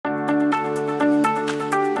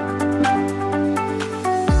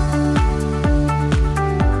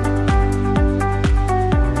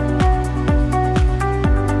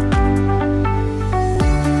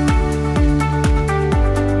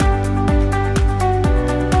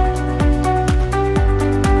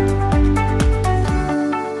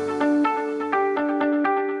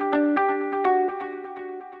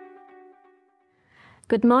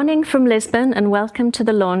Good morning from Lisbon and welcome to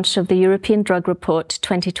the launch of the European Drug Report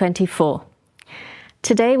 2024.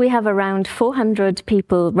 Today we have around 400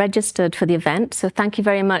 people registered for the event, so thank you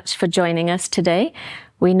very much for joining us today.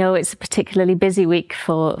 We know it's a particularly busy week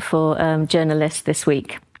for journalists this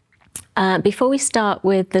week. Before we start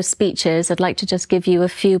with the speeches, I'd like to just give you a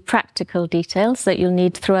few practical details that you'll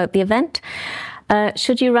need throughout the event.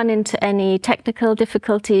 Should you run into any technical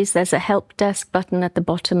difficulties, there's a help desk button at the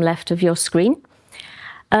bottom left of your screen.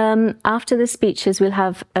 After the speeches, we'll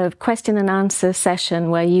have a question and answer session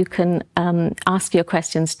where you can ask your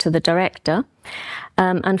questions to the director.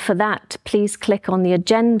 And for that, please click on the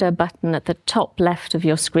agenda button at the top left of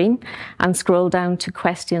your screen and scroll down to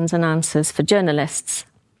questions and answers for journalists.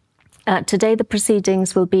 Today, the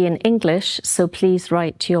proceedings will be in English, so please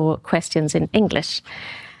write your questions in English.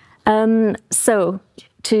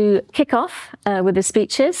 To kick off with the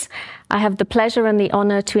speeches, I have the pleasure and the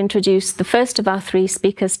honour to introduce the first of our three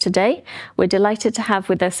speakers today. We're delighted to have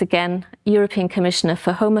with us again European Commissioner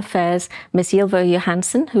for Home Affairs, Ms. Ylva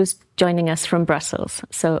Johansson, who's joining us from Brussels.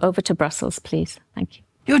 So over to Brussels, please. Thank you.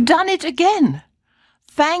 You've done it again.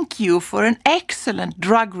 Thank you for an excellent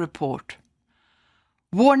drug report,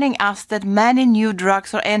 warning us that many new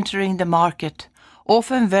drugs are entering the market,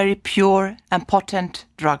 often very pure and potent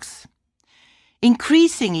drugs.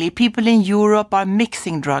 Increasingly, people in Europe are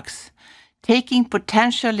mixing drugs, taking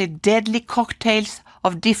potentially deadly cocktails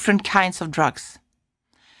of different kinds of drugs.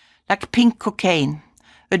 Like pink cocaine,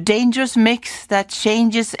 a dangerous mix that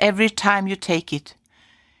changes every time you take it,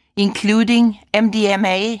 including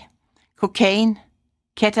MDMA, cocaine,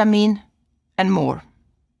 ketamine, and more.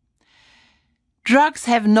 Drugs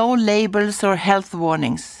have no labels or health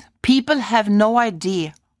warnings. People have no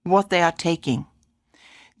idea what they are taking.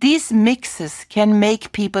 These mixes can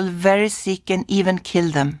make people very sick and even kill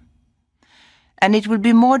them. And it will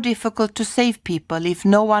be more difficult to save people if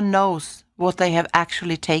no one knows what they have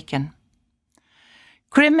actually taken.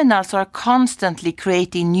 Criminals are constantly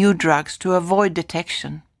creating new drugs to avoid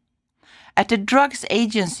detection. At the Drugs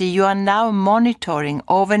Agency, you are now monitoring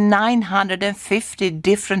over 950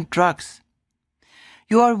 different drugs.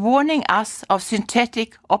 You are warning us of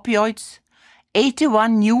synthetic opioids,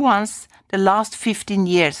 81 new ones the last 15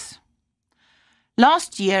 years.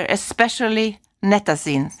 Last year, especially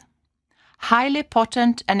netazines, highly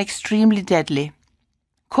potent and extremely deadly,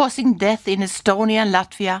 causing death in Estonia and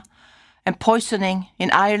Latvia and poisoning in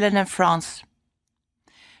Ireland and France.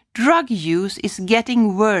 Drug use is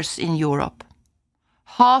getting worse in Europe.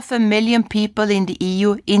 500,000 people in the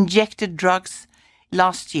EU injected drugs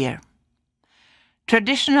last year.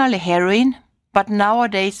 Traditionally heroin, but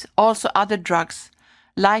nowadays also other drugs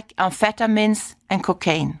like amphetamines and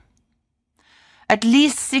cocaine. At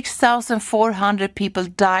least 6,400 people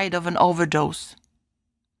died of an overdose.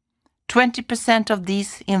 20% of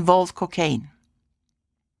these involved cocaine.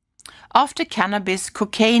 After cannabis,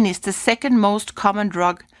 cocaine is the second most common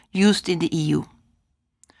drug used in the EU.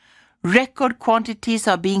 Record quantities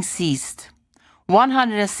are being seized.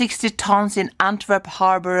 160 tons in Antwerp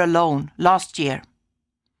harbour alone last year.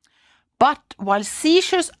 But while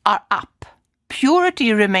seizures are up,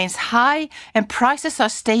 purity remains high and prices are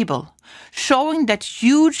stable, showing that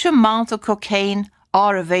huge amounts of cocaine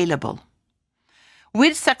are available.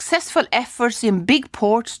 With successful efforts in big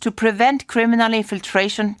ports to prevent criminal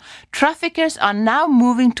infiltration, traffickers are now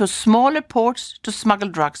moving to smaller ports to smuggle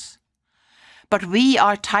drugs. But we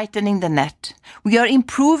are tightening the net. We are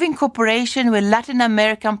improving cooperation with Latin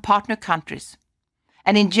American partner countries.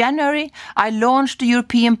 And in January, I launched the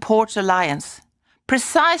European Ports Alliance,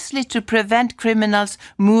 precisely to prevent criminals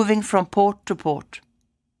moving from port to port.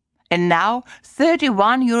 And now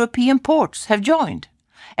 31 European ports have joined,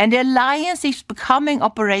 and the alliance is becoming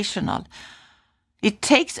operational. It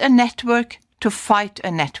takes a network to fight a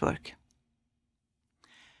network.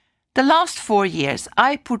 The last 4 years,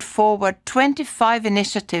 I put forward 25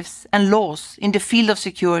 initiatives and laws in the field of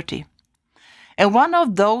security. And one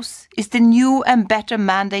of those is the new and better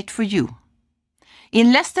mandate for you.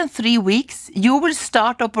 In less than 3 weeks, you will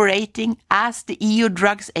start operating as the EU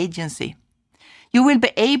Drugs Agency. You will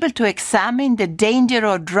be able to examine the danger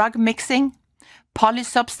of drug mixing,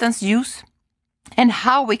 polysubstance use, and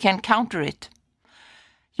how we can counter it.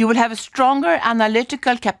 You will have a stronger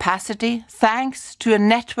analytical capacity thanks to a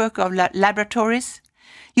network of laboratories.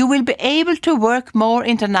 You will be able to work more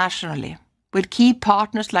internationally with key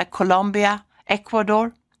partners like Colombia,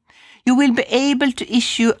 Ecuador. You will be able to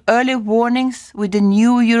issue early warnings with the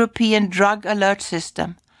new European Drug Alert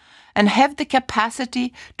System and have the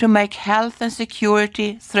capacity to make health and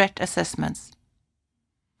security threat assessments.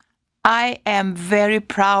 I am very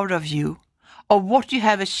proud of you, of what you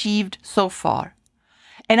have achieved so far,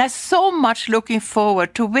 And I'm so much looking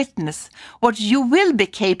forward to witness what you will be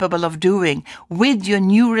capable of doing with your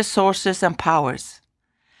new resources and powers.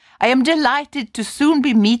 I am delighted to soon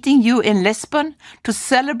be meeting you in Lisbon to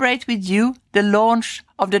celebrate with you the launch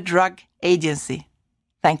of the drug agency.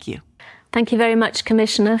 Thank you. Thank you very much,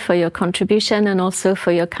 Commissioner, for your contribution and also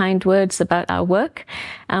for your kind words about our work.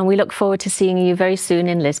 And we look forward to seeing you very soon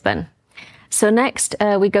in Lisbon. So next,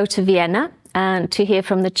 we go to Vienna and to hear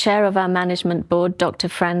from the chair of our management board, Dr.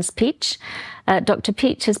 Franz Pietsch. Dr.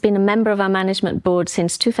 Pietsch has been a member of our management board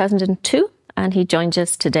since 2002, and he joins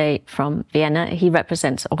us today from Vienna. He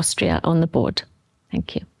represents Austria on the board.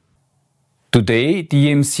 Thank you. Today, the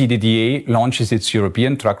EMCDDA launches its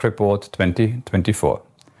European Drug Report 2024.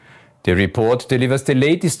 The report delivers the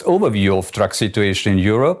latest overview of drug situation in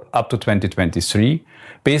Europe up to 2023,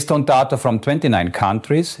 based on data from 29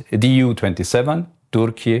 countries, the EU 27,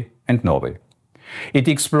 Turkey and Norway. It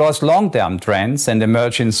explores long-term trends and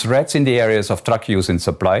emerging threats in the areas of drug use and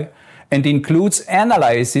supply, and includes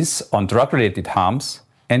analysis on drug-related harms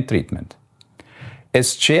and treatment.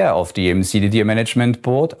 As chair of the EMCDDA Management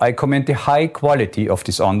Board, I commend the high quality of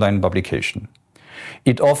this online publication.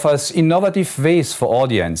 It offers innovative ways for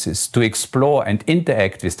audiences to explore and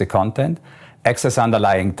interact with the content, access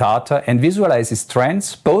underlying data, and visualizes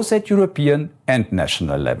trends both at European and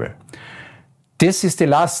national level. This is the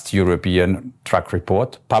last European drug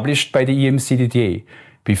report published by the EMCDDA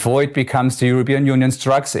before it becomes the European Union's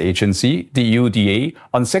Drugs Agency, the EUDA,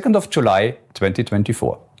 on 2nd of July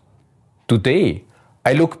 2024. Today,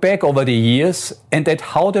 I look back over the years and at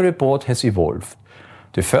how the report has evolved.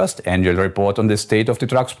 The first annual report on the state of the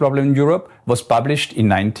drugs problem in Europe was published in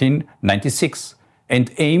 1996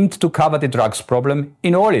 and aimed to cover the drugs problem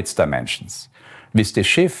in all its dimensions. With the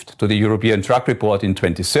shift to the European Drug Report in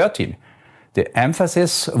 2013, the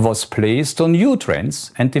emphasis was placed on new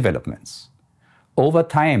trends and developments. Over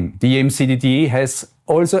time, the EMCDDA has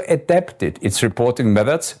also adapted its reporting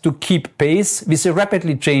methods to keep pace with the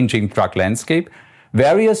rapidly changing drug landscape,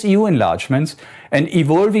 various EU enlargements, and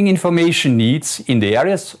evolving information needs in the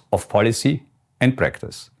areas of policy and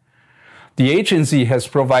practice. The agency has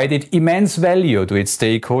provided immense value to its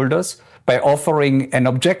stakeholders by offering an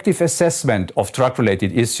objective assessment of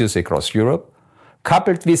drug-related issues across Europe,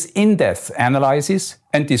 coupled with in-depth analysis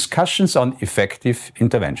and discussions on effective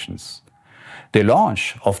interventions. The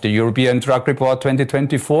launch of the European Drug Report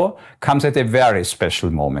 2024 comes at a very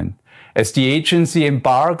special moment, as the agency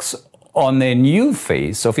embarks on a new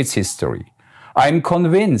phase of its history. I am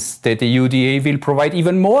convinced that the EUDA will provide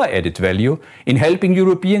even more added value in helping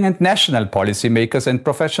European and national policymakers and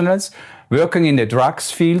professionals working in the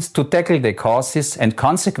drugs fields to tackle the causes and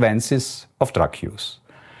consequences of drug use.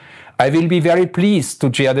 I will be very pleased to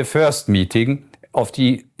chair the first meeting of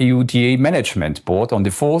the EUDA Management Board on the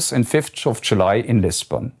 4th and 5th of July in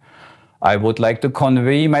Lisbon. I would like to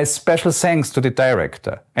convey my special thanks to the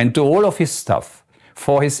Director and to all of his staff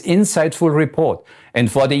for his insightful report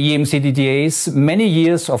and for the EMCDDA's many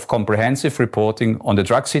years of comprehensive reporting on the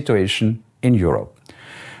drug situation in Europe.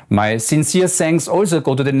 My sincere thanks also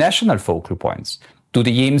go to the national focal points, to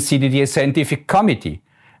the EMCDDA Scientific Committee,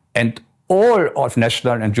 and all of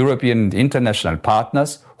national and European and international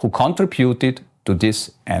partners who contributed to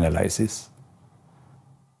this analysis.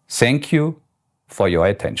 Thank you for your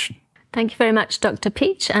attention. Thank you very much, Dr.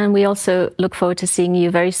 Pietsch, and we also look forward to seeing you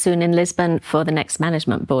very soon in Lisbon for the next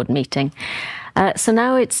Management Board meeting. So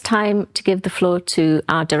now it's time to give the floor to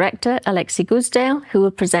our Director, Alexis Goosdeel, who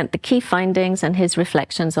will present the key findings and his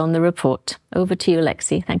reflections on the report. Over to you,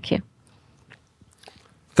 Alexis. Thank you.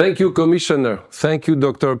 Thank you, Commissioner. Thank you,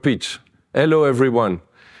 Dr. Pietsch. Hello, everyone.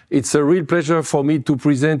 It's a real pleasure for me to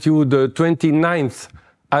present you the 29th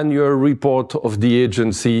annual report of the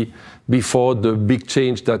agency before the big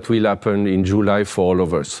change that will happen in July for all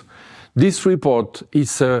of us. This report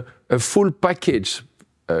is a full package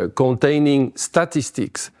containing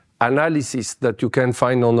statistics, analysis that you can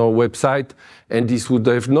find on our website, and this would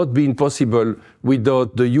have not been possible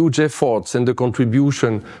without the huge efforts and the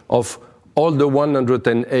contribution of all the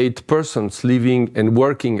 108 persons living and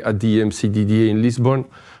working at the EMCDDA in Lisbon,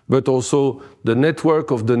 but also the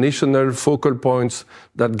network of the national focal points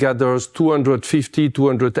that gathers 250,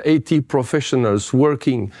 280 professionals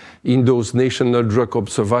working in those national drug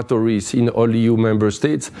observatories in all EU member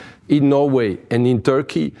states, in Norway and in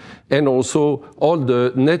Turkey, and also all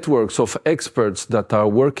the networks of experts that are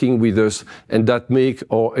working with us and that make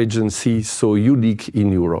our agency so unique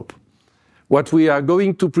in Europe. What we are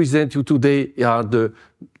going to present you today are the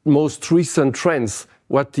most recent trends.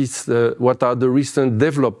 What are the recent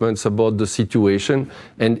developments about the situation,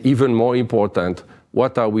 and even more important,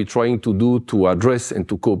 what are we trying to do to address and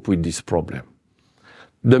to cope with this problem?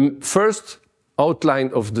 The first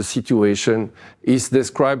outline of the situation is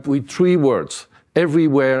described with 3 words: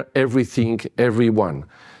 everywhere, everything, everyone.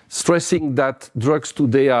 Stressing that drugs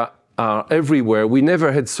today are everywhere. We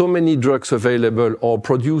never had so many drugs available or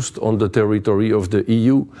produced on the territory of the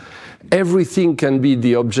EU. Everything can be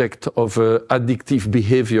the object of addictive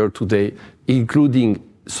behavior today, including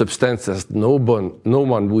substances no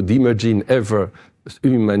one would imagine ever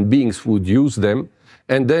human beings would use them.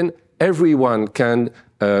 And then everyone can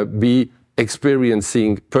be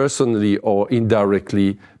experiencing personally or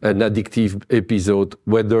indirectly an addictive episode,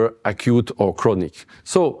 whether acute or chronic.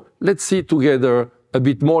 So let's see together a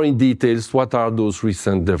bit more in details what are those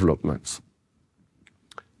recent developments.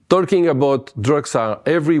 Talking about drugs are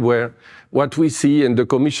everywhere, what we see, and the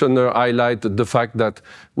Commissioner highlighted the fact that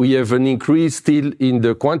we have an increase still in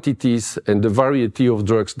the quantities and the variety of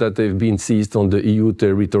drugs that have been seized on the EU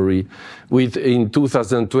territory, with in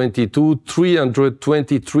 2022,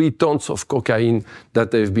 323 tons of cocaine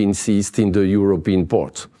that have been seized in the European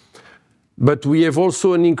ports. But we have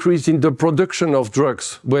also an increase in the production of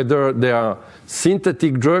drugs, whether they are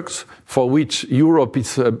synthetic drugs, for which Europe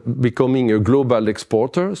is becoming a global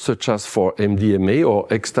exporter, such as for MDMA or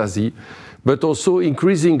ecstasy, but also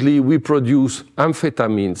increasingly we produce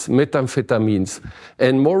amphetamines, methamphetamines,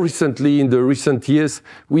 and more recently, in the recent years,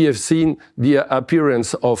 we have seen the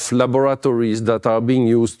appearance of laboratories that are being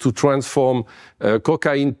used to transform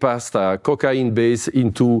cocaine pasta, cocaine base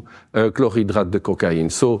into chlorhydrate de cocaine.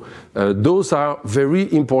 So those are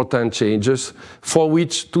very important changes for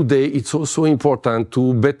which today it's also important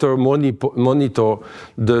to better monitor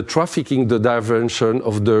the trafficking, the diversion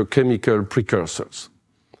of the chemical precursors.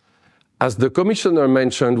 As the Commissioner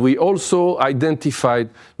mentioned, we also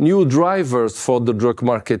identified new drivers for the drug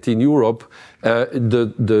market in Europe,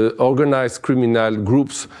 the organized criminal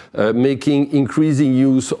groups making increasing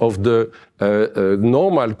use of the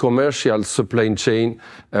normal commercial supply chain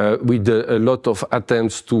with a lot of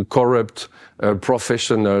attempts to corrupt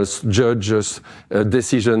professionals, judges,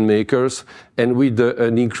 decision makers, and with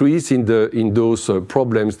an increase in those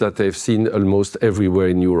problems that I've seen almost everywhere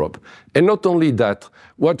in Europe. And not only that,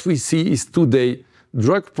 what we see is today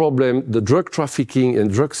the drug trafficking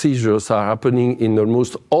and drug seizures are happening in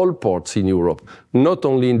almost all ports in Europe, not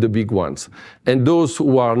only in the big ones. And those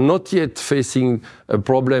who are not yet facing a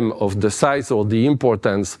problem of the size or the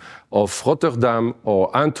importance of Rotterdam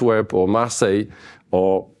or Antwerp or Marseille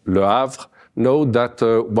or Le Havre know that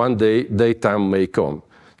one day their time may come.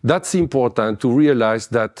 That's important to realize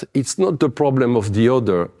that it's not the problem of the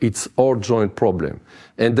other, it's our joint problem.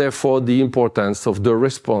 And therefore the importance of the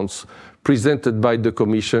response presented by the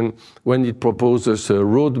Commission when it proposes a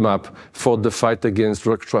roadmap for the fight against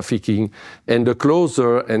drug trafficking and a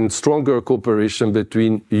closer and stronger cooperation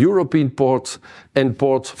between European ports and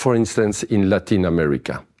ports, for instance, in Latin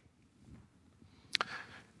America.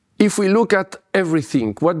 If we look at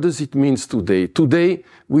everything, what does it mean today? Today,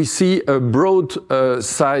 we see a broad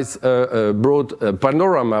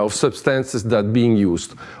panorama of substances that are being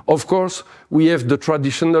used. Of course, we have the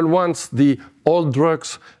traditional ones, the old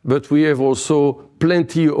drugs, but we have also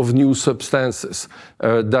plenty of new substances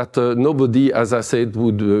that nobody, as I said,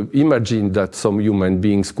 would imagine that some human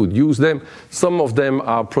beings could use them. Some of them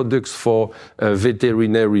are products for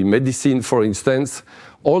veterinary medicine, for instance.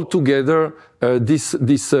 Altogether, this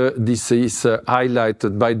is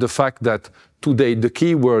highlighted by the fact that today the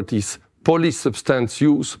key word is polysubstance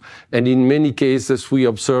use, and in many cases we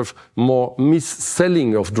observe more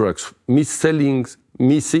mis-selling of drugs. Mis-selling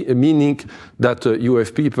meaning that you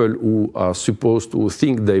have people who are supposed to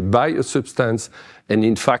think they buy a substance, and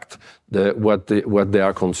in fact what they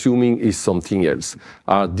are consuming is something else,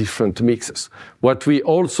 are different mixes. What we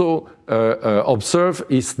also observe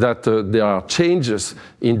is that there are changes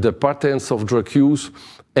in the patterns of drug use,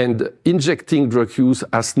 and injecting drug use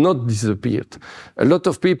has not disappeared. A lot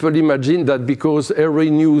of people imagine that because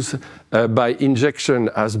heroin use by injection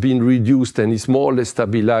has been reduced and is more or less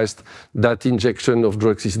stabilized, that injection of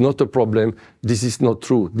drugs is not a problem. This is not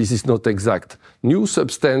true. This is not exact. New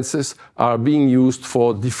substances are being used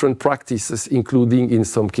for different practices, including in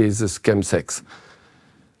some cases chemsex.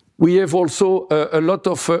 We have also a lot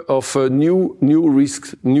of new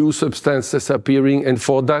risks, new substances appearing, and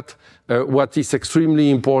for that, what is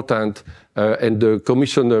extremely important, and the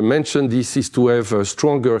Commissioner mentioned this, is to have a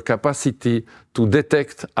stronger capacity to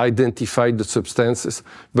detect, identify the substances,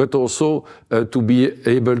 but also to be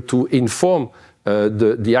able to inform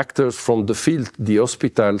the actors from the field, the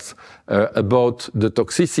hospitals, about the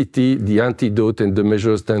toxicity, the antidote, and the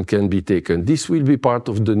measures that can be taken. This will be part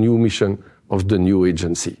of the new mission of the new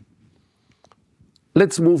agency.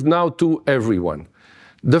 Let's move now to everyone.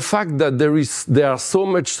 The fact that there are so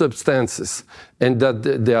much substances and that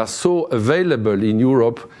they are so available in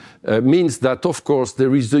Europe means that, of course,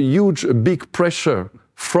 there is a big pressure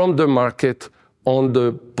from the market on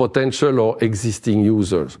the potential or existing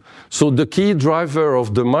users. So the key driver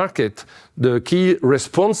of the market, the key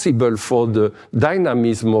responsible for the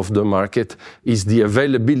dynamism of the market is the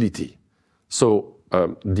availability. So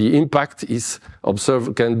the impact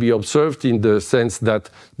can be observed in the sense that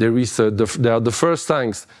there are the first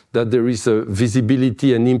signs that there is a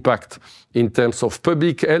visibility and impact in terms of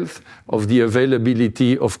public health, of the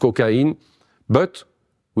availability of cocaine, but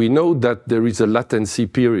we know that there is a latency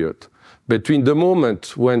period between the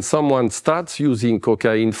moment when someone starts using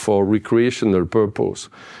cocaine for recreational purpose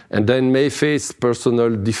and then may face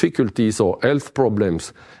personal difficulties or health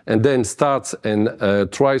problems and then starts and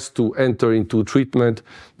tries to enter into treatment,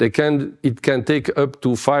 it can take up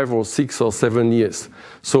to 5 or 6 or 7 years.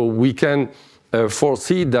 So we can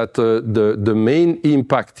foresee that the main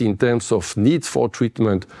impact in terms of needs for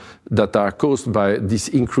treatment that are caused by this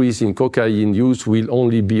increase in cocaine use will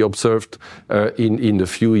only be observed in a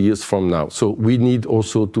few years from now. So we need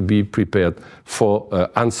also to be prepared for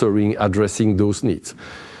addressing those needs.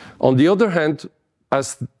 On the other hand,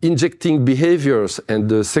 as injecting behaviors and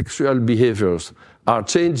the sexual behaviors are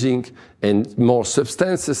changing and more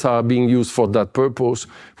substances are being used for that purpose,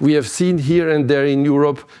 we have seen here and there in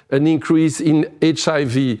Europe an increase in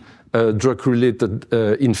HIV drug-related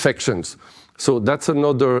infections. So that's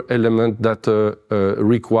another element that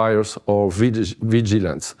requires our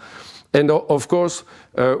vigilance. And of course,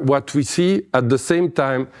 what we see at the same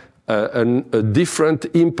time, a different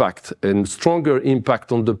impact and stronger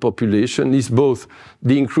impact on the population is both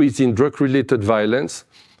the increase in drug-related violence,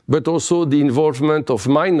 but also the involvement of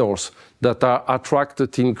minors that are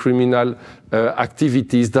attracted in criminal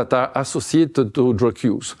activities that are associated to drug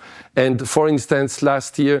use. And for instance,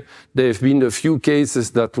 last year, there have been a few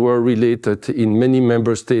cases that were related in many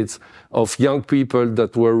member states of young people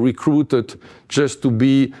that were recruited just to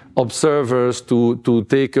be observers, to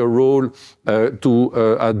take a role at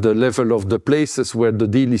the level of the places where the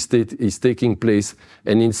deal is taking place.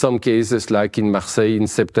 And in some cases, like in Marseille in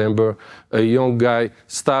September, a young guy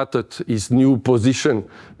started his new position,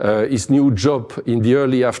 his new job in the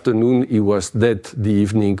early afternoon. He was dead the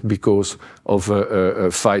evening because of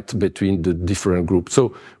a fight between the different groups.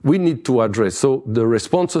 So we need to address. So the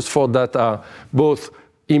responses for that are both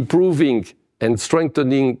improving and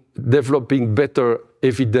strengthening, developing better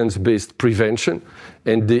evidence-based prevention.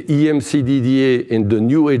 And the EMCDDA and the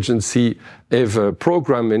new agency have a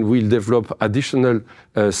program and will develop additional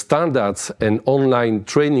standards and online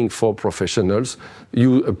training for professionals,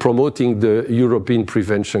 promoting the European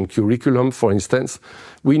prevention curriculum, for instance.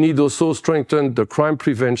 We need also strengthen the crime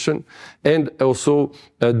prevention and also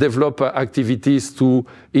develop activities to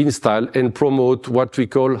install and promote what we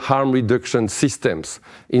call harm reduction systems,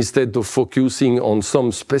 instead of focusing on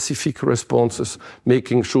some specific responses,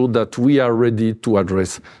 making sure that we are ready to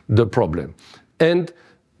address the problem. And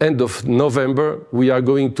end of November, we are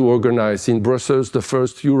going to organize in Brussels the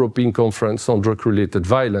first European conference on drug-related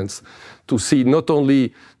violence to see not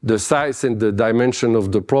only the size and the dimension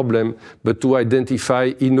of the problem, but to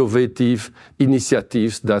identify innovative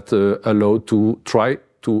initiatives that allow to try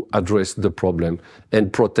to address the problem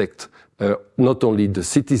and protect not only the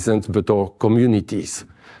citizens, but our communities.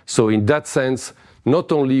 So in that sense,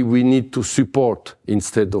 not only we need to support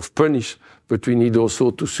instead of punish, but we need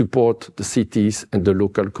also to support the cities and the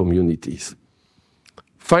local communities.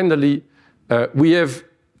 Finally, we have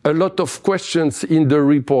a lot of questions in the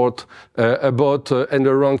report about and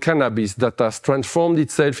around cannabis that has transformed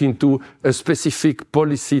itself into a specific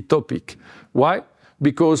policy topic. Why?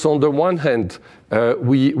 Because on the one hand,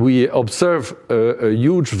 we observe a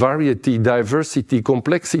huge variety, diversity,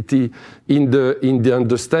 complexity in the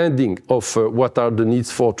understanding of what are the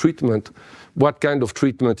needs for treatment, what kind of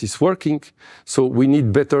treatment is working. So we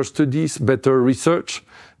need better studies, better research,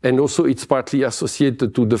 and also it's partly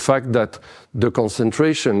associated to the fact that the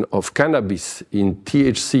concentration of cannabis in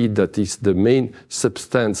THC, that is the main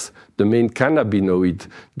substance, the main cannabinoid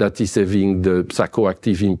that is having the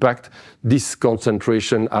psychoactive impact, this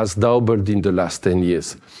concentration has doubled in the last 10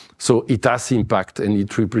 years. So it has impact and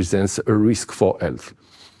it represents a risk for health.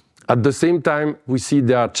 At the same time, we see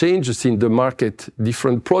there are changes in the market,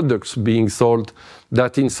 different products being sold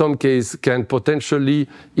that in some cases can potentially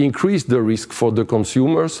increase the risk for the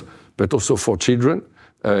consumers, but also for children.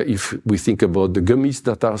 If we think about the gummies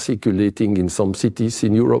that are circulating in some cities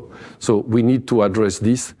in Europe. So we need to address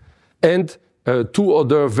this. And two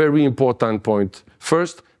other very important points.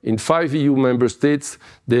 First, in 5 EU member states,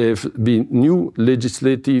 there have been new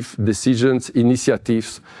legislative decisions,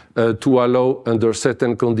 initiatives to allow under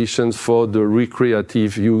certain conditions for the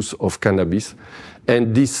recreative use of cannabis.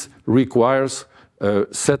 And this requires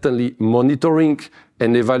certainly monitoring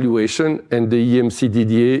and evaluation, and the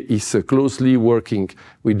EMCDDA is closely working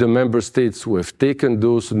with the member states who have taken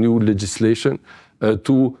those new legislation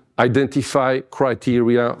to identify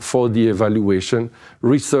criteria for the evaluation.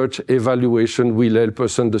 Research evaluation will help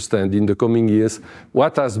us understand in the coming years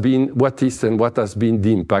what is and what has been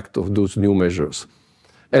the impact of those new measures.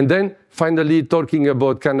 And then finally, talking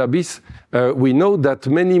about cannabis, we know that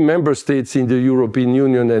many member states in the European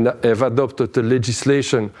Union have adopted a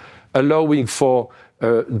legislation allowing for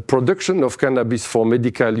production of cannabis for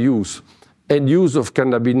medical use and use of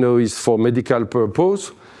cannabinoids for medical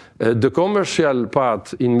purpose. The commercial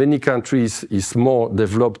part in many countries is more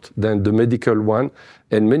developed than the medical one,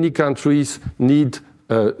 and many countries need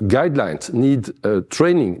guidelines, need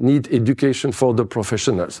training, need education for the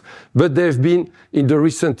professionals. But there have been, in the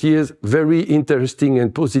recent years, very interesting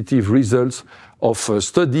and positive results of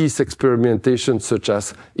studies, experimentation, such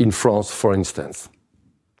as in France, for instance.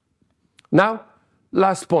 Now,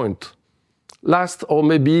 last point. Last, or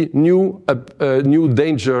maybe new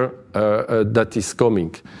danger that is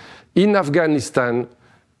coming. In Afghanistan,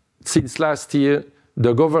 since last year,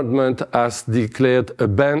 the government has declared a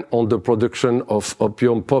ban on the production of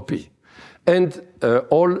opium poppy. And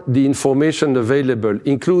all the information available,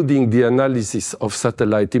 including the analysis of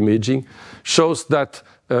satellite imaging, shows that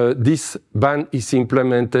this ban is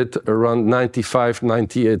implemented around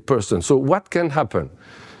 95–98%. So what can happen?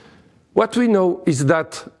 What we know is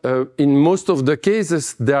that in most of the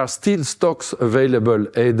cases, there are still stocks available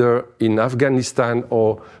either in Afghanistan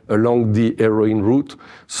or along the heroin route.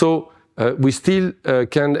 So we still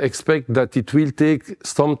can expect that it will take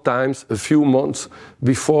sometimes a few months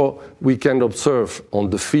before we can observe on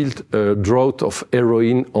the field drought of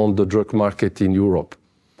heroin on the drug market in Europe.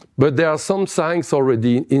 But there are some signs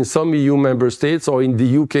already in some EU member states or in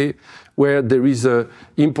the UK where there is an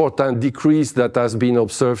important decrease that has been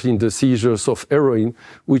observed in the seizures of heroin,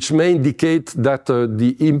 which may indicate that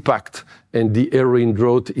the impact and the heroin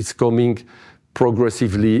drought is coming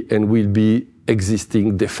progressively and will be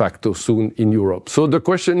existing de facto soon in Europe. So the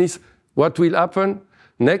question is, what will happen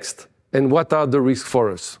next and what are the risks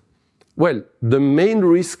for us? Well, the main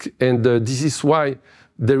risk, and this is why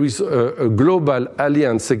there is a global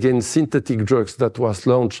alliance against synthetic drugs that was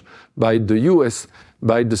launched by the US,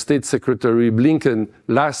 by the State Secretary Blinken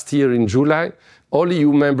last year in July. All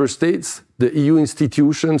EU member states, the EU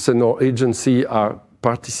institutions and our agency are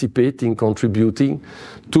participating, contributing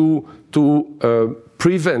to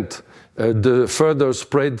prevent the further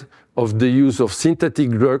spread of the use of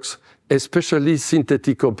synthetic drugs, especially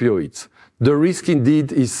synthetic opioids. The risk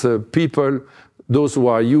indeed is people, those who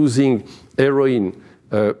are using heroin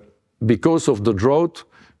because of the drought,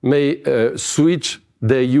 may switch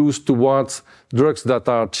their use towards drugs that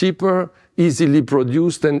are cheaper, easily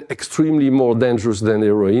produced, and extremely more dangerous than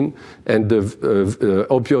heroin, and the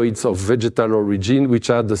opioids of vegetal origin, which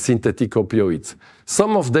are the synthetic opioids.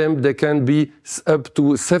 Some of them, they can be up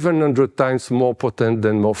to 700 times more potent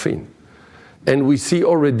than morphine. And we see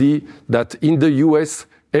already that in the US,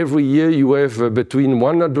 every year you have between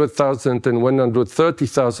 100,000 and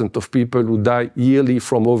 130,000 of people who die yearly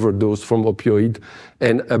from overdose from opioid,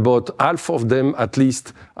 and about half of them at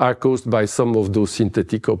least are caused by some of those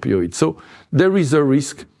synthetic opioids. So there is a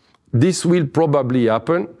risk. This will probably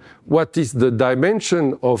happen. What is the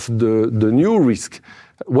dimension of the new risk?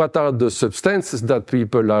 What are the substances that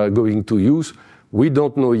people are going to use? We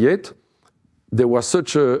don't know yet. There was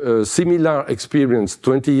such a similar experience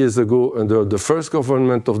 20 years ago under the first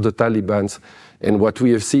government of the Taliban. And what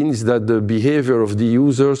we have seen is that the behavior of the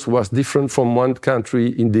users was different from one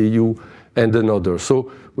country in the EU and another.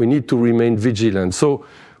 So we need to remain vigilant. So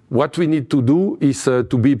what we need to do is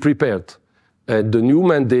to be prepared. The new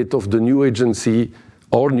mandate of the new agency,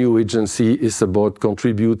 our new agency, is about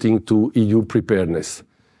contributing to EU preparedness.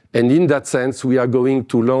 And in that sense, we are going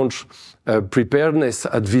to launch a preparedness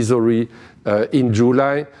advisory in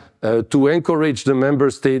July to encourage the member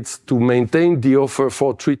states to maintain the offer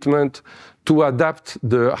for treatment, to adapt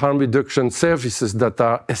the harm reduction services that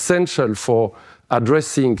are essential for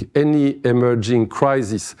addressing any emerging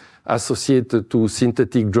crisis associated to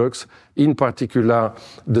synthetic drugs, in particular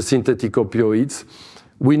the synthetic opioids.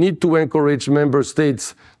 We need to encourage member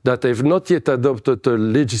states that have not yet adopted a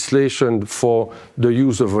legislation for the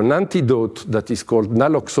use of an antidote that is called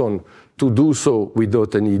naloxone to do so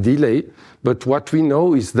without any delay. But what we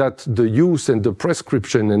know is that the use and the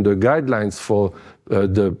prescription and the guidelines for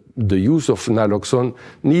the use of naloxone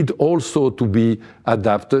need also to be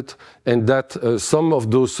adapted, and that some of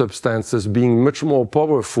those substances being much more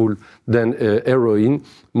powerful than heroin,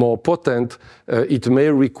 more potent, it may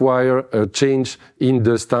require a change in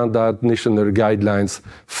the standard national guidelines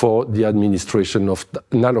for the administration of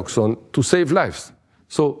naloxone to save lives.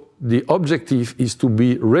 So the objective is to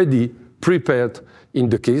be ready, prepared, in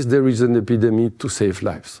the case there is an epidemic, to save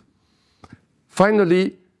lives.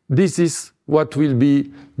 Finally, this is what will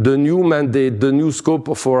be the new mandate, the new scope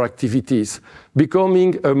of our activities.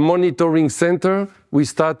 Becoming a monitoring center, we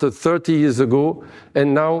started 30 years ago,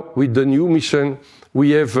 and now with the new mission, we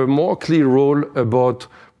have a more clear role about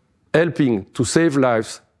helping to save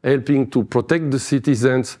lives, helping to protect the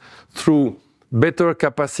citizens through better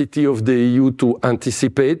capacity of the EU to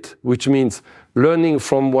anticipate, which means learning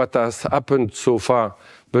from what has happened so far,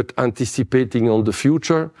 but anticipating on the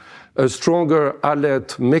future, a stronger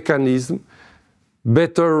alert mechanism,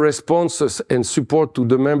 better responses and support to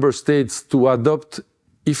the member states to adopt,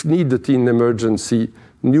 if needed in emergency,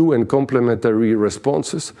 new and complementary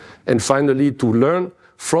responses, and finally to learn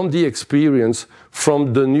from the experience,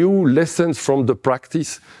 from the new lessons from the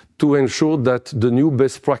practice, to ensure that the new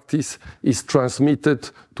best practice is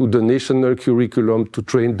transmitted to the national curriculum to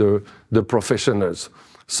train the professionals.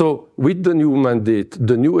 So with the new mandate,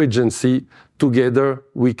 the new agency, together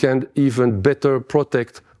we can even better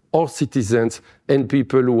protect our citizens and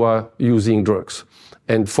people who are using drugs.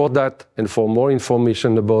 And for that, and for more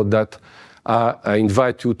information about that, I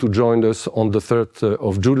invite you to join us on the 3rd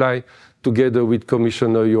of July, together with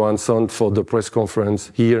Commissioner Johansson, for the press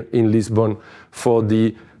conference here in Lisbon for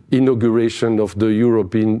the inauguration of the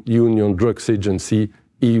European Union Drugs Agency,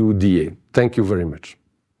 EUDA. Thank you very much.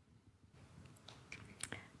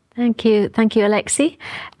 Thank you, Alexis.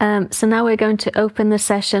 So now we're going to open the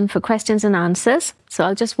session for questions and answers. So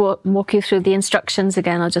I'll just walk you through the instructions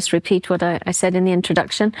again. I'll just repeat what I said in the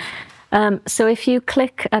introduction. So if you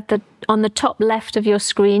click on the top left of your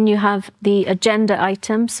screen, you have the agenda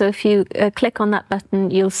item. So if you click on that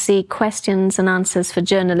button, you'll see questions and answers for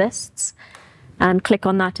journalists. And click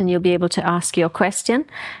on that and you'll be able to ask your question.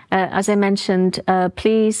 As I mentioned,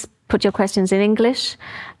 please put your questions in English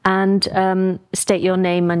and state your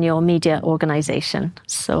name and your media organization.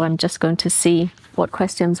 So I'm just going to see what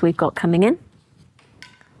questions we've got coming in.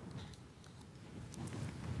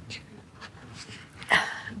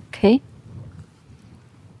 Okay.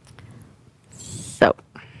 So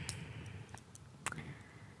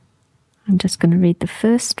I'm just going to read the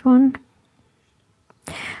first one.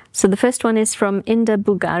 So the first one is from Inda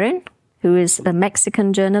Bugarin, who is a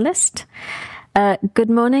Mexican journalist. Good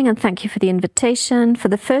morning and thank you for the invitation. For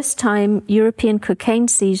the first time, European cocaine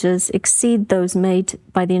seizures exceed those made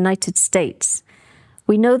by the United States.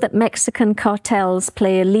 We know that Mexican cartels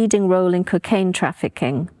play a leading role in cocaine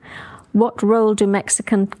trafficking. What role do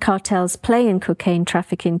Mexican cartels play in cocaine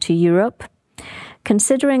trafficking to Europe?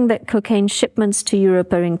 Considering that cocaine shipments to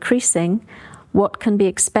Europe are increasing, what can be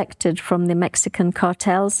expected from the Mexican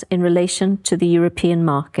cartels in relation to the European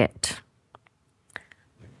market?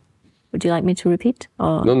 Would you like me to repeat?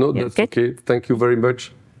 Or no, that's okay. Thank you very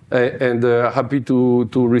much. And happy to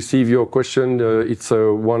receive your question. It's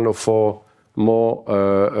one of our more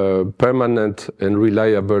permanent and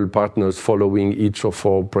reliable partners following each of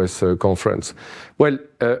our press conference. Well,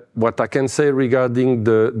 what I can say regarding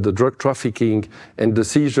the drug trafficking and the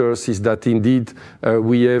seizures is that indeed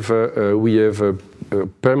we have a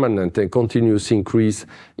permanent and continuous increase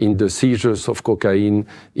in the seizures of cocaine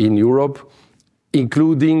in Europe,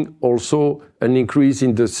 including also an increase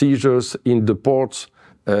in the seizures in the ports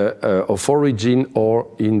of origin or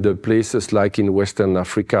in the places like in Western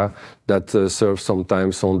Africa that serve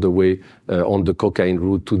sometimes on the way, on the cocaine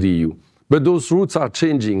route to the EU. But those routes are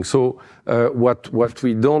changing, so what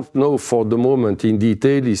we don't know for the moment in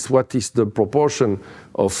detail is what is the proportion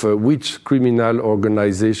of which criminal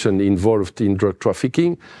organization involved in drug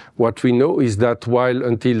trafficking. What we know is that while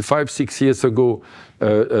until 5-6 years ago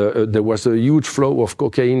there was a huge flow of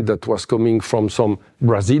cocaine that was coming from some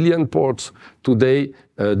Brazilian ports, today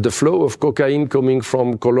the flow of cocaine coming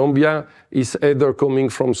from Colombia is either coming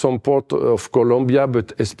from some port of Colombia,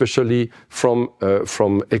 but especially from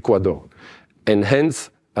Ecuador. And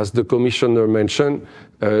hence, as the Commissioner mentioned,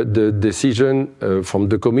 the decision from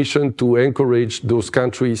the Commission to encourage those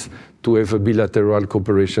countries to have a bilateral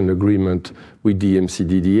cooperation agreement with the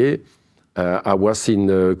EMCDDA. I was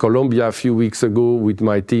in Colombia a few weeks ago with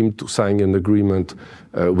my team to sign an agreement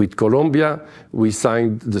with Colombia. We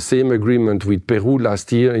signed the same agreement with Peru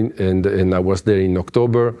last year, and I was there in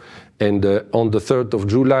October. And on the 3rd of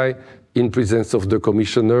July, in presence of the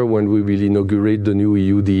Commissioner, when we will inaugurate the new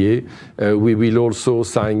EUDA, we will also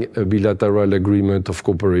sign a bilateral agreement of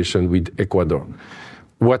cooperation with Ecuador.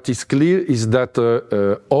 What is clear is that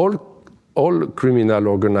all criminal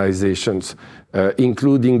organizations,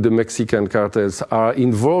 including the Mexican cartels, are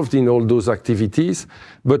involved in all those activities.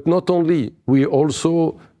 But not only, we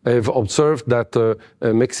also have observed that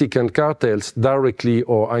Mexican cartels, directly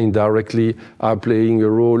or indirectly, are playing a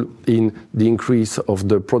role in the increase of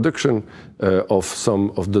the production of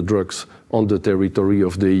some of the drugs on the territory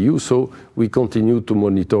of the EU. So we continue to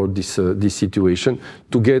monitor this situation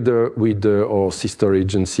together with our sister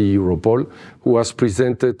agency, Europol, who has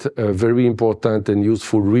presented a very important and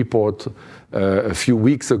useful report a few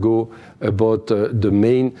weeks ago about the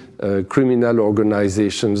main criminal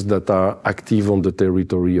organizations that are active on the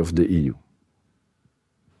territory of the EU.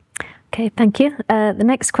 Okay, thank you. The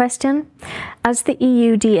next question. As the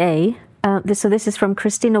EUDA, so this is from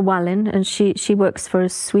Christina Wallin, and she works for a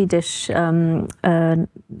Swedish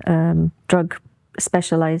drug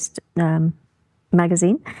specialized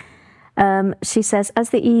magazine. She says, as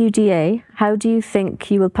the EUDA, how do you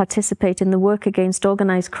think you will participate in the work against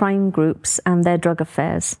organized crime groups and their drug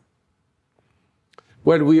affairs?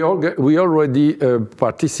 Well, we already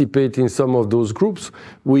participate in some of those groups.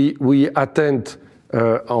 We attend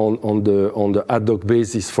on the ad hoc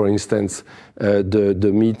basis, for instance,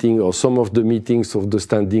 the meeting or some of the meetings of the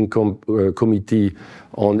Standing Committee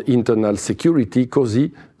on Internal Security,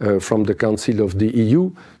 COSI, from the Council of the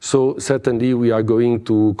EU. So certainly we are going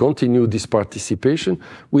to continue this participation.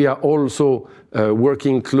 We are also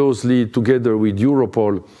working closely together with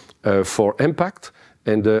Europol for impact,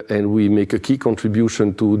 and we make a key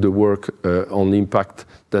contribution to the work on impact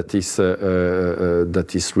that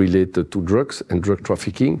is related to drugs and drug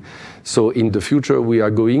trafficking. So in the future, we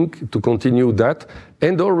are going to continue that.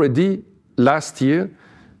 And already last year,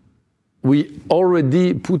 we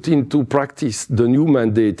already put into practice the new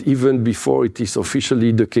mandate even before it is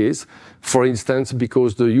officially the case. For instance,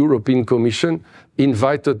 because the European Commission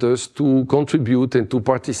invited us to contribute and to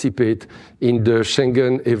participate in the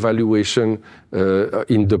Schengen evaluation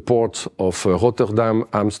in the ports of Rotterdam,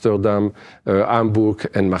 Amsterdam, Hamburg,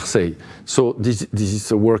 and Marseille. So this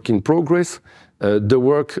is a work in progress. The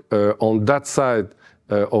work on that side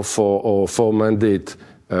of our mandate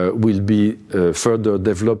will be further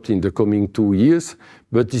developed in the coming 2 years,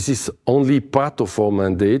 but this is only part of our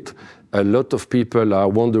mandate. A lot of people are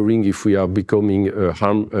wondering if we are becoming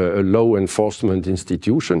a law enforcement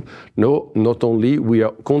institution. No, not only. We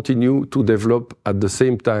continue to develop at the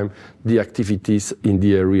same time the activities in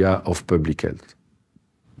the area of public health.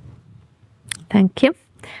 Thank you.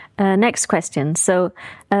 Next question. So,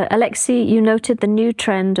 Alexis, you noted the new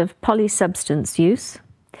trend of polysubstance use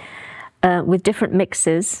with different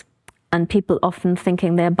mixes, and people often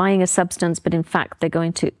thinking they're buying a substance, but in fact they're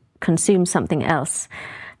going to consume something else.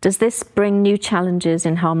 Does this bring new challenges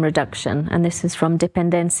in harm reduction? And this is from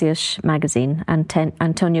Dependencias magazine,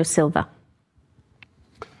 Antonio Silva.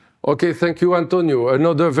 Okay, thank you, Antonio.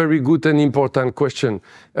 Another very good and important question.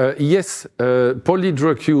 Yes,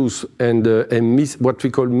 polydrug use and what we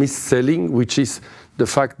call mis-selling, which is the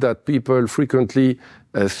fact that people frequently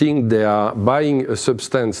think they are buying a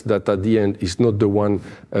substance that at the end is not the one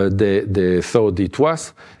they thought it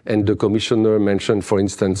was. And the Commissioner mentioned, for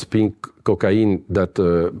instance, pink cocaine that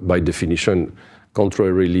by definition,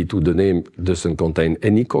 contrarily to the name, doesn't contain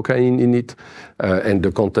any cocaine in it. And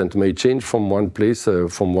the content may change from one place,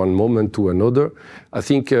 from one moment to another. I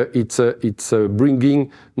think it's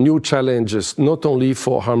bringing new challenges, not only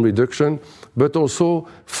for harm reduction, but also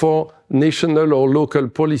for national or local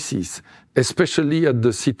policies, especially at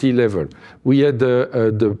the city level. We had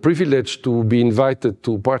the privilege to be invited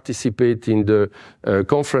to participate in the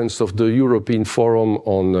conference of the European Forum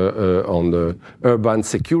on Urban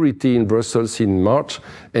Security in Brussels in March,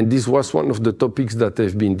 and this was one of the topics that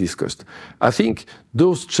have been discussed. I think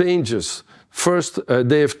those changes, first,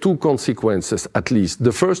 they have two consequences at least.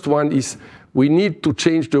 The first one is we need to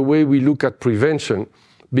change the way we look at prevention,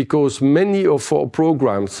 because many of our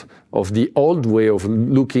programs of the old way of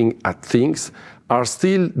looking at things are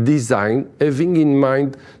still designed having in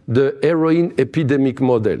mind the heroin epidemic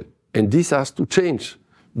model. And this has to change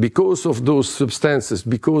because of those substances,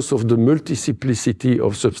 because of the multiplicity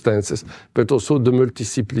of substances, but also the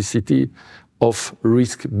multiplicity of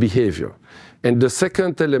risk behavior. And the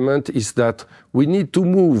second element is that we need to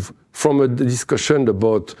move from a discussion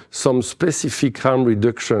about some specific harm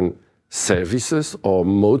reduction services or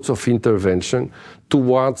modes of intervention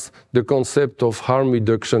towards the concept of harm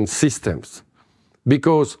reduction systems.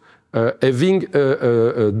 Because having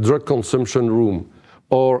a drug consumption room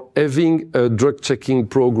or having a drug checking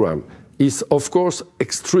program is, of course,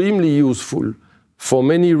 extremely useful for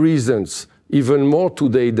many reasons, even more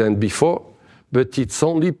today than before, but it's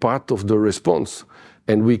only part of the response.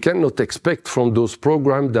 And we cannot expect from those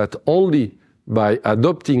programs that only by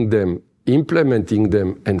adopting them, implementing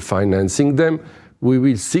them, and financing them, we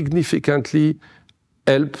will significantly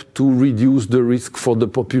help to reduce the risk for the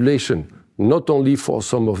population, not only for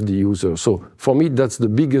some of the users. So for me, that's the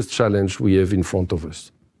biggest challenge we have in front of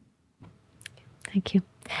us. Thank you.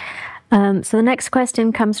 So the next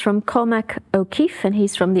question comes from Cormac O'Keefe, and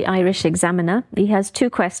he's from the Irish Examiner. He has two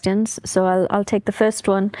questions, so I'll take the first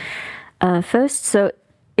one first. So,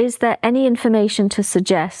 is there any information to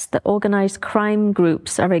suggest that organised crime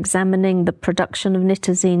groups are examining the production of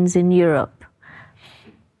nitazines in Europe?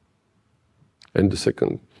 And the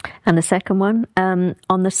second? And the second one,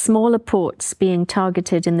 on the smaller ports being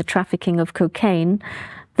targeted in the trafficking of cocaine,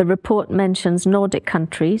 the report mentions Nordic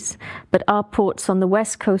countries, but are ports on the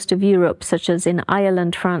west coast of Europe, such as in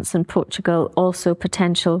Ireland, France and Portugal, also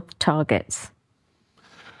potential targets?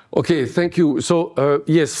 Okay, thank you. So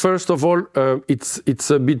yes, first of all,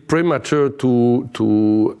 it's a bit premature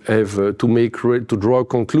to draw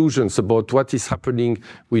conclusions about what is happening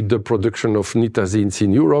with the production of nitazines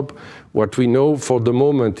in Europe. What we know for the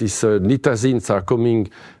moment is nitazines are coming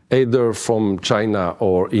either from China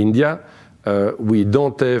or India. We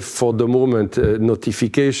don't have, for the moment,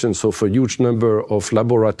 notifications of a huge number of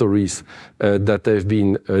laboratories that have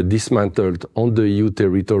been dismantled on the EU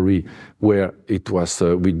territory where it was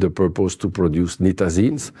with the purpose to produce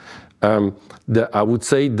nitazines. I would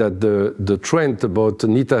say that the trend about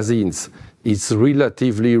nitazines is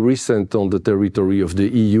relatively recent on the territory of the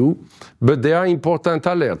EU, but there are important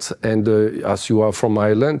alerts. And as you are from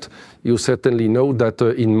Ireland, you certainly know that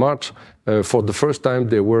in March, for the first time,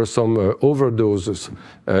 there were some overdoses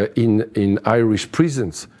in Irish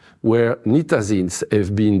prisons where nitazines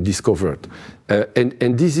have been discovered.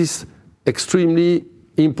 And this is extremely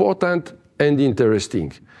important and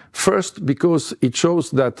interesting. First, because it shows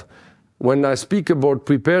that when I speak about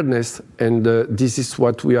preparedness, and this is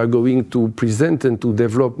what we are going to present and to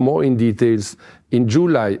develop more in details in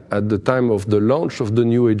July at the time of the launch of the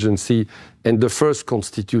new agency and the first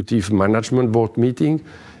constitutive management board meeting,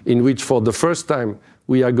 in which for the first time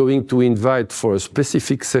we are going to invite for a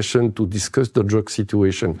specific session to discuss the drug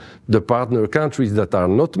situation the partner countries that are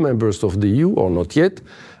not members of the EU or not yet.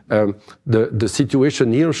 The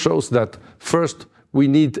situation here shows that first we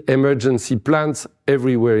need emergency plans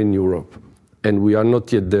everywhere in Europe, and we are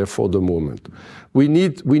not yet there for the moment. We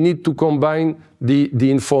need to combine the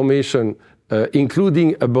information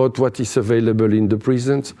including about what is available in the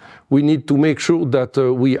prisons. We need to make sure that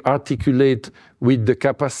we articulate with the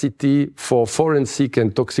capacity for forensic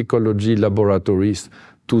and toxicology laboratories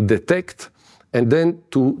to detect, and then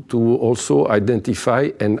to also identify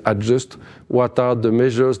and adjust what are the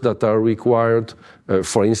measures that are required,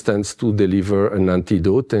 for instance, to deliver an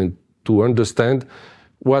antidote, and to understand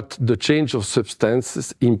what the change of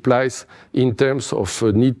substances implies in terms of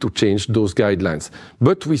need to change those guidelines.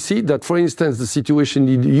 But we see that, for instance, the situation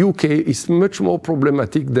in the UK is much more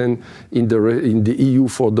problematic than in the EU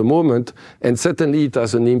for the moment, and certainly it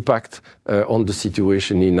has an impact on the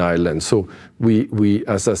situation in Ireland. So we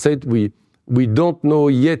as I said, we don't know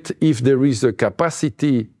yet if there is a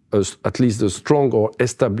capacity, at least a strong or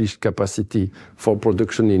established capacity for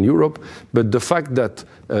production in Europe, but the fact that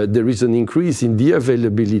there is an increase in the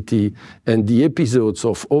availability and the episodes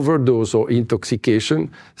of overdose or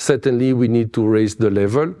intoxication, certainly we need to raise the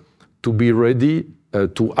level to be ready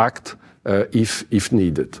to act if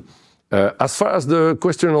needed. As far as the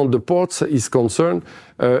question on the ports is concerned,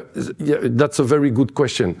 that's a very good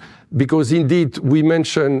question, because indeed we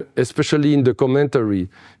mentioned, especially in the commentary,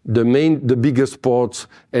 the biggest ports,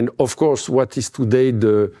 and of course what is today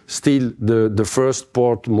still the first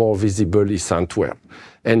port more visible is Antwerp.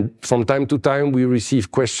 And from time to time we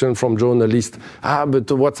receive questions from journalists,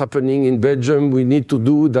 but what's happening in Belgium, we need to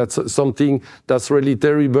do, that's something that's really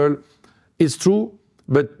terrible. It's true,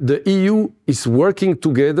 but the EU is working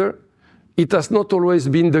together. It has not always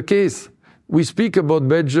been the case. We speak about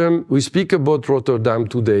Belgium, we speak about Rotterdam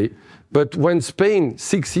today, but when Spain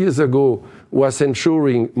 6 years ago was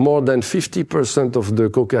ensuring more than 50% of the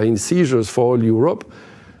cocaine seizures for all Europe,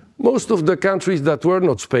 most of the countries that were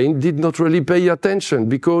not Spain did not really pay attention,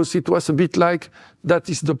 because it was a bit like, that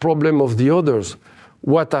is the problem of the others.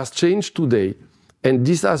 What has changed today, and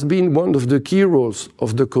this has been one of the key roles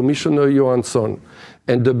of the Commissioner Johansson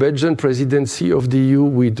And the Belgian presidency of the EU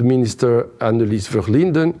with Minister Annelies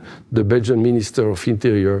Verlinden, the Belgian Minister of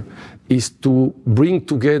Interior, is to bring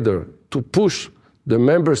together, to push the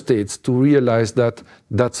member states to realize that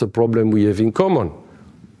that's a problem we have in common.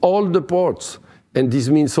 All the ports. And this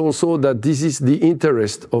means also that this is the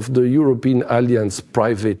interest of the European Alliance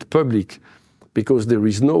private-public, because there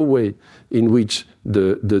is no way in which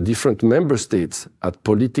the different member states at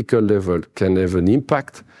political level can have an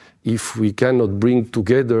impact if we cannot bring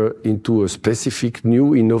together into a specific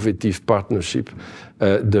new innovative partnership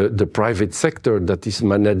the private sector that is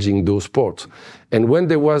managing those ports. And when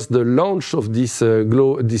there was the launch of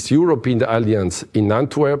this European Alliance in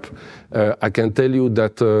Antwerp, I can tell you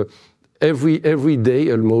that every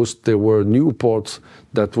day almost there were new ports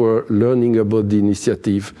that were learning about the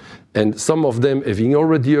initiative, and some of them having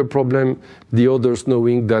already a problem, the others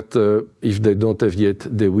knowing that if they don't have yet,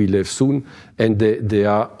 they will have soon. And they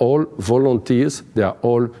are all volunteers, they are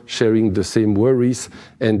all sharing the same worries,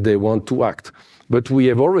 and they want to act. But we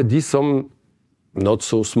have already some not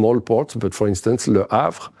so small ports, but for instance, Le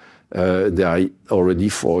Havre, there are already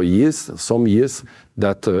for years, some years,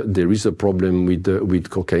 that there is a problem with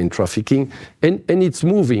cocaine trafficking, and it's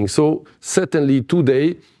moving. So certainly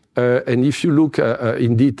today, and if you look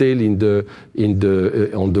in detail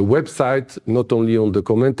on the website, not only on the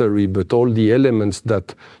commentary, but all the elements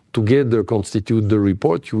that together constitute the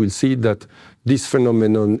report, you will see that this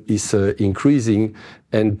phenomenon is increasing,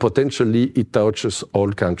 and potentially it touches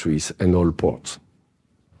all countries and all ports.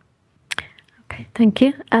 Okay, thank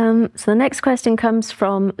you. So the next question comes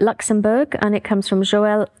from Luxembourg, and it comes from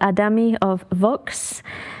Joëlle Adami of Vox.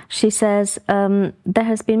 She says, there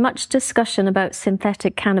has been much discussion about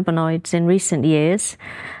synthetic cannabinoids in recent years,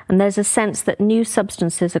 and there's a sense that new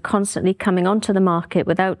substances are constantly coming onto the market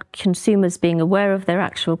without consumers being aware of their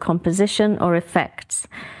actual composition or effects.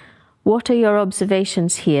 What are your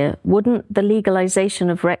observations here? Wouldn't the legalization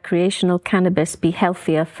of recreational cannabis be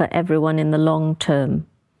healthier for everyone in the long term?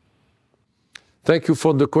 Thank you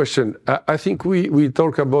for the question. I think we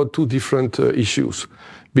talk about two different issues,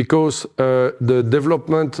 because the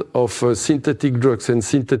development of synthetic drugs and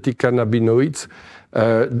synthetic cannabinoids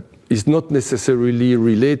is not necessarily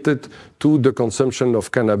related to the consumption of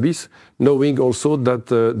cannabis, knowing also that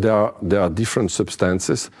there are different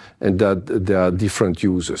substances and that there are different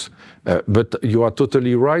uses. But you are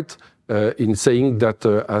totally right in saying that,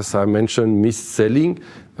 as I mentioned, mis-selling,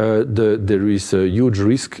 there is a huge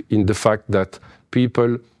risk in the fact that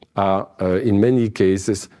people are, in many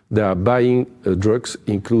cases, they are buying drugs,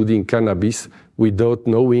 including cannabis, without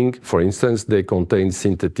knowing, for instance, they contain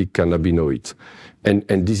synthetic cannabinoids.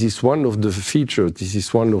 And this is one of the features, this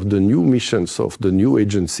is one of the new missions of the new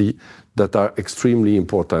agency that are extremely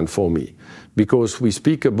important for me. Because we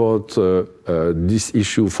speak about this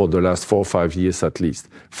issue for the last 4 or 5 years at least.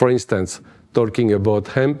 For instance, talking about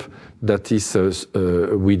hemp that is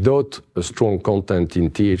without a strong content in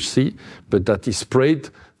THC, but that is sprayed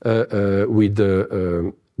with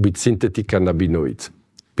synthetic cannabinoids.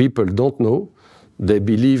 People don't know. They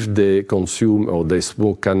believe they consume or they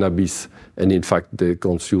smoke cannabis, and in fact they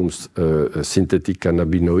consume synthetic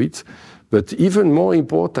cannabinoids. But even more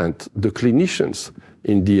important, the clinicians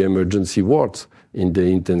in the emergency wards, in the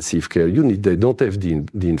intensive care unit, they don't have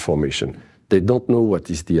the information. They don't know what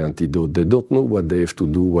is the antidote. They don't know what they have to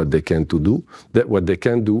do, what they can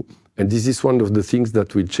do. And this is one of the things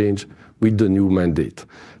that will change with the new mandate.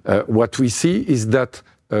 What we see is that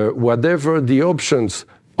whatever the options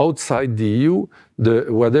outside the EU,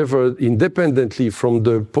 whatever independently from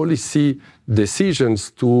the policy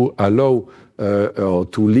decisions to allow or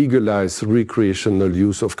to legalize recreational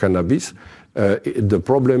use of cannabis, the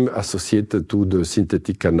problem associated to the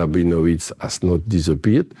synthetic cannabinoids has not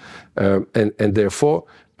disappeared. And therefore,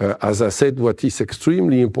 as I said, what is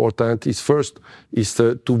extremely important is first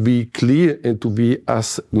to be clear and to be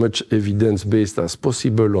as much evidence-based as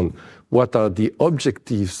possible on what are the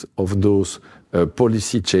objectives of those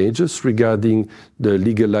policy changes regarding the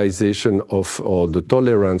legalization of or the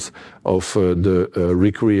tolerance of the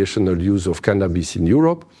recreational use of cannabis in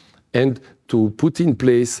Europe, and to put in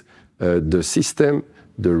place the system,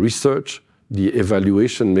 the research, the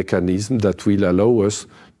evaluation mechanism that will allow us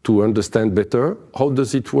to understand better how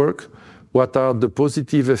does it work, what are the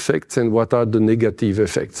positive effects and what are the negative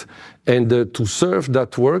effects. And to serve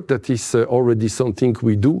that work, that is already something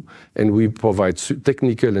we do, and we provide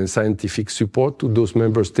technical and scientific support to those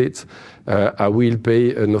member states. I will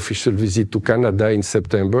pay an official visit to Canada in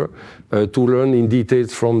September to learn in detail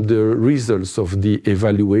from the results of the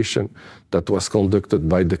evaluation that was conducted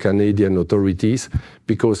by the Canadian authorities,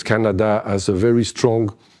 because Canada has a very strong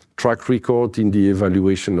track record in the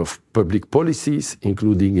evaluation of public policies,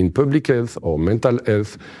 including in public health or mental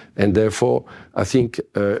health, and therefore I think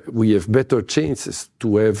we have better chances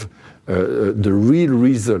to have the real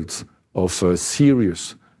results of a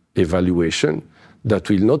serious evaluation that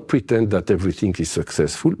will not pretend that everything is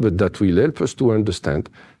successful, but that will help us to understand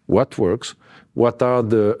what works, what are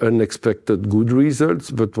the unexpected good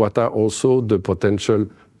results, but what are also the potential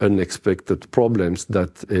unexpected problems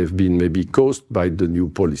that have been maybe caused by the new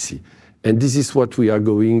policy. And this is what we are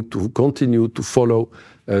going to continue to follow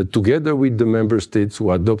together with the member states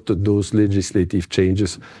who adopted those legislative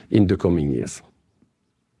changes in the coming years.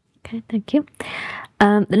 Okay, thank you.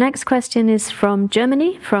 The next question is from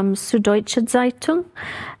Germany, from Süddeutsche Zeitung,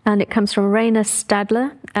 and it comes from Rainer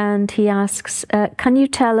Stadler, and he asks, can you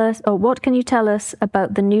tell us, or what can you tell us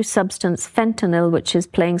about the new substance fentanyl, which is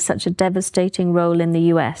playing such a devastating role in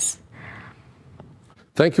the US?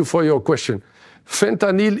 Thank you for your question.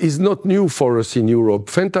 Fentanyl is not new for us in Europe.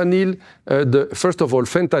 Fentanyl, first of all,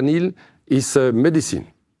 fentanyl is a medicine.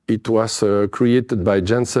 It was created by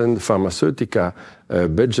Janssen Pharmaceutica, a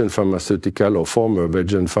Belgian pharmaceutical or former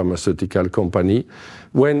Belgian pharmaceutical company,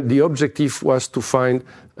 when the objective was to find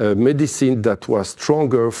a medicine that was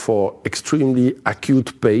stronger for extremely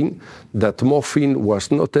acute pain, that morphine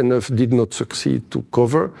was not enough, did not succeed to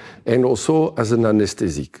cover, and also as an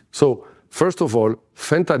anesthetic. So, first of all,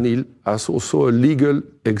 fentanyl has also a legal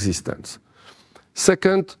existence.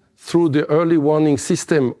 Second, through the early warning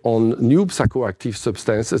system on new psychoactive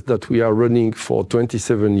substances that we are running for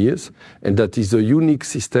 27 years, and that is a unique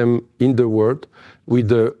system in the world, with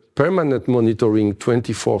the permanent monitoring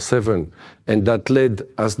 24/7, and that led,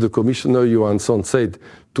 as the Commissioner Johansson said,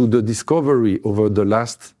 to the discovery over the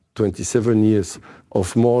last 27 years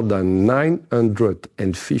of more than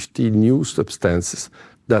 950 new substances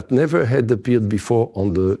that never had appeared before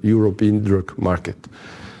on the European drug market.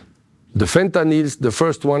 The fentanyls, the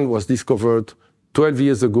first one was discovered 12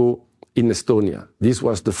 years ago in Estonia. This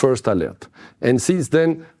was the first alert. And since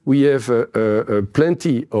then, we have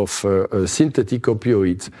plenty of synthetic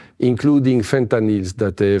opioids, including fentanyls,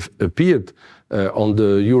 that have appeared on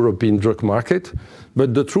the European drug market.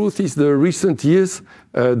 But the truth is, the recent years,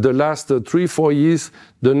 the last 3-4 years,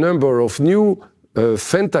 the number of new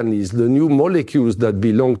fentanyls, the new molecules that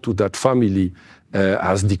belong to that family,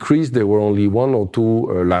 has decreased. There were only 1 or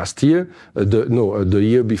 2 last year, the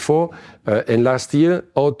year before. And last year,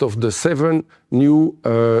 out of the 7 new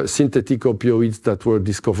synthetic opioids that were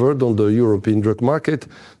discovered on the European drug market,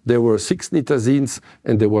 there were 6 nitazines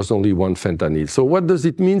and there was only 1 fentanyl. So what does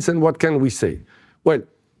it mean and what can we say? Well,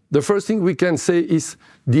 the first thing we can say is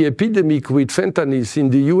the epidemic with fentanyls in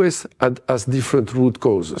the US has different root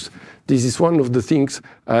causes. This is one of the things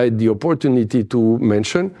I had the opportunity to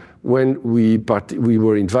mention when we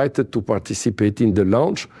were invited to participate in the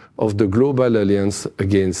launch of the Global Alliance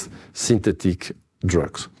Against Synthetic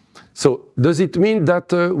Drugs. So does it mean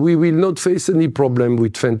that we will not face any problem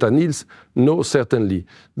with fentanyls? No, certainly.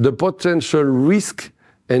 The potential risk,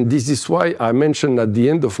 and this is why I mentioned at the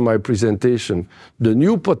end of my presentation, the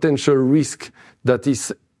new potential risk that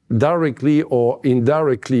is directly or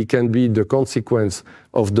indirectly can be the consequence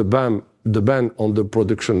of the ban on the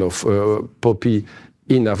production of poppy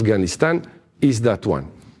in Afghanistan, is that one.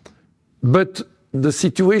 But the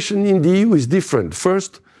situation in the EU is different.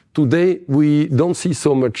 First, today we don't see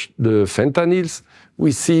so much the fentanyls,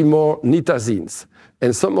 we see more nitazines.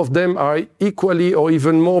 And some of them are equally or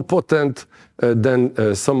even more potent than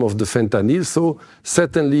some of the fentanyls, so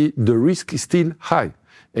certainly the risk is still high.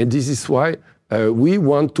 And this is why we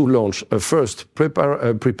want to launch a first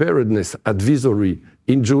preparedness advisory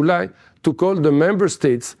in July to call the member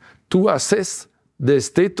states to assess the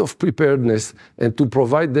state of preparedness and to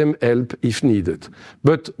provide them help if needed.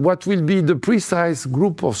 But what will be the precise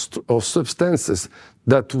group of substances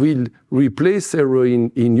that will replace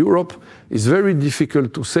heroin in Europe is very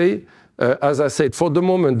difficult to say. As I said, for the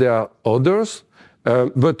moment there are others,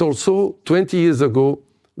 but also 20 years ago,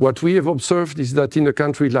 what we have observed is that in a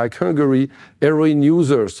country like Hungary, heroin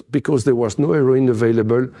users, because there was no heroin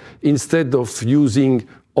available, instead of using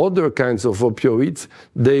other kinds of opioids,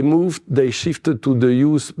 they shifted to the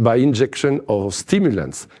use by injection of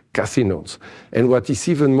stimulants, cathinones. And what is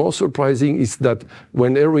even more surprising is that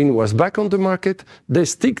when heroin was back on the market, they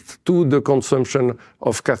stick to the consumption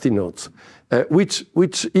of cathinones,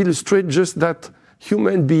 which illustrates just that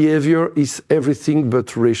human behavior is everything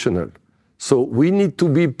but rational. So we need to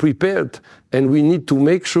be prepared, and we need to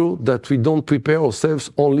make sure that we don't prepare ourselves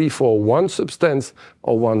only for one substance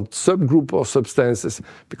or one subgroup of substances,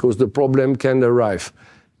 because the problem can arrive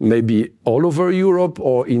maybe all over Europe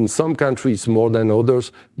or in some countries more than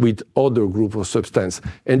others with other group of substance.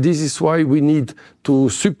 And this is why we need to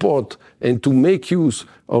support and to make use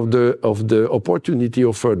of the opportunity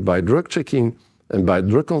offered by drug checking and by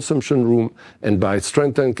drug consumption room and by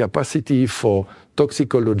strengthened capacity for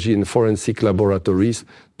toxicology and forensic laboratories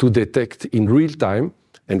to detect in real time.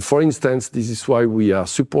 And for instance, this is why we are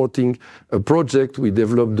supporting a project we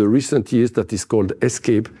developed the recent years that is called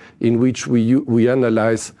ESCAPE, in which we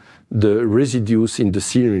analyze the residues in the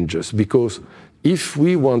syringes. Because if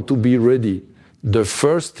we want to be ready, the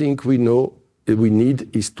first thing we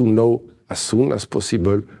need is to know as soon as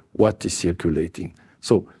possible what is circulating.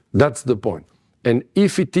 So that's the point. And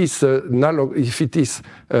if it is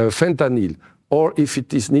fentanyl, or if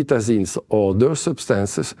it is nitazines or other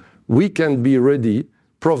substances, we can be ready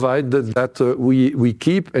provided that we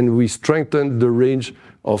keep and we strengthen the range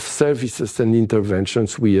of services and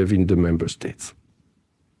interventions we have in the member states.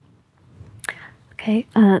 Okay,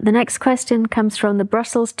 the next question comes from the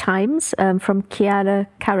Brussels Times, from Chiara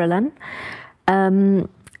Carolan.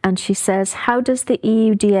 And she says, how does the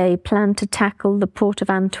EUDA plan to tackle the port of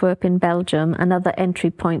Antwerp in Belgium and other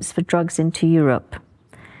entry points for drugs into Europe?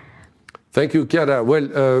 Thank you, Chiara.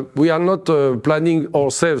 Well, we are not planning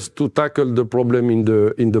ourselves to tackle the problem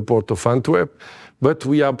in the port of Antwerp, but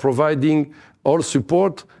we are providing all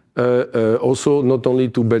support, also not only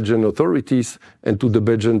to Belgian authorities and to the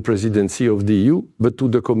Belgian presidency of the EU, but to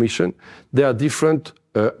the Commission. There are different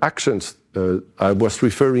actions. I was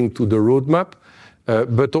referring to the roadmap,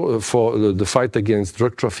 but for the fight against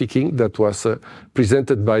drug trafficking that was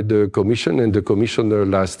presented by the Commission and the Commissioner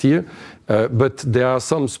last year. But there are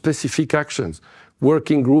some specific actions.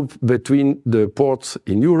 Working group between the ports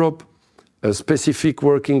in Europe, a specific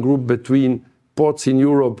working group between ports in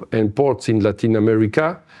Europe and ports in Latin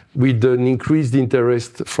America, with an increased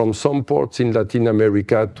interest from some ports in Latin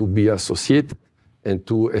America to be associated and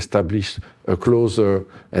to establish a closer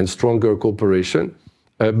and stronger cooperation.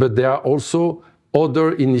 But there are also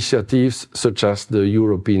other initiatives such as the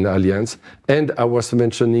European Alliance, and I was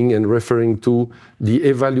mentioning and referring to the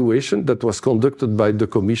evaluation that was conducted by the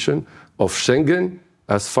Commission of Schengen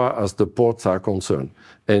as far as the ports are concerned.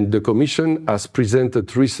 And the Commission has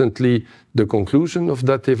presented recently the conclusion of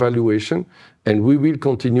that evaluation, and we will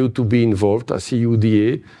continue to be involved as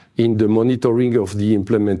EUDA in the monitoring of the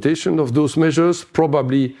implementation of those measures,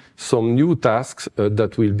 probably some new tasks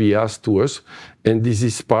that will be asked to us. And this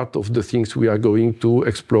is part of the things we are going to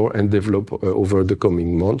explore and develop over the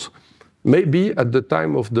coming months. Maybe at the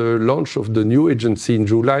time of the launch of the new agency in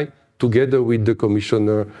July, together with the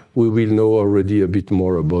Commissioner, we will know already a bit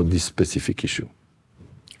more about this specific issue.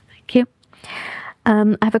 Thank you.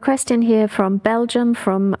 I have a question here from Belgium,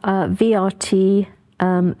 from VRT,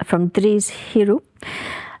 from Dries Hiru,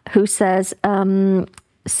 who says,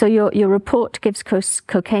 so your report gives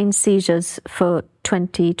cocaine seizures for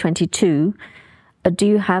 2022. Do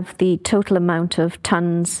you have the total amount of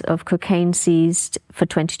tons of cocaine seized for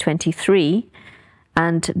 2023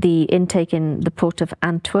 and the intake in the port of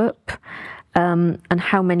Antwerp, and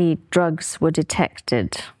how many drugs were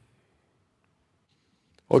detected?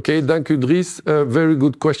 Okay, thank you, Dries. Very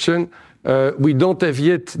good question. We don't have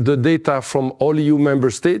yet the data from all EU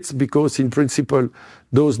member states because, in principle,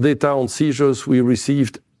 those data on seizures, we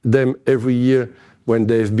received them every year when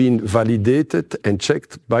they've been validated and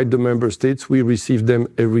checked by the member states. We receive them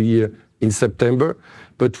every year in September.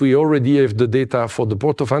 But we already have the data for the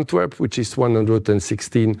Port of Antwerp, which is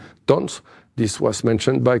 116 tons. This was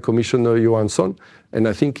mentioned by Commissioner Johansson, and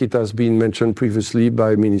I think it has been mentioned previously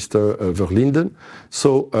by Minister Verlinden.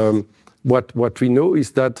 So what we know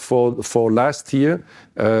is that for last year,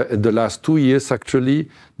 the last 2 years actually,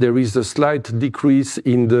 there is a slight decrease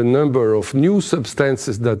in the number of new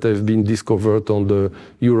substances that have been discovered on the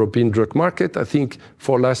European drug market. I think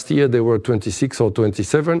for last year there were 26 or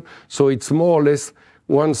 27, so it's more or less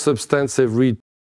one substance every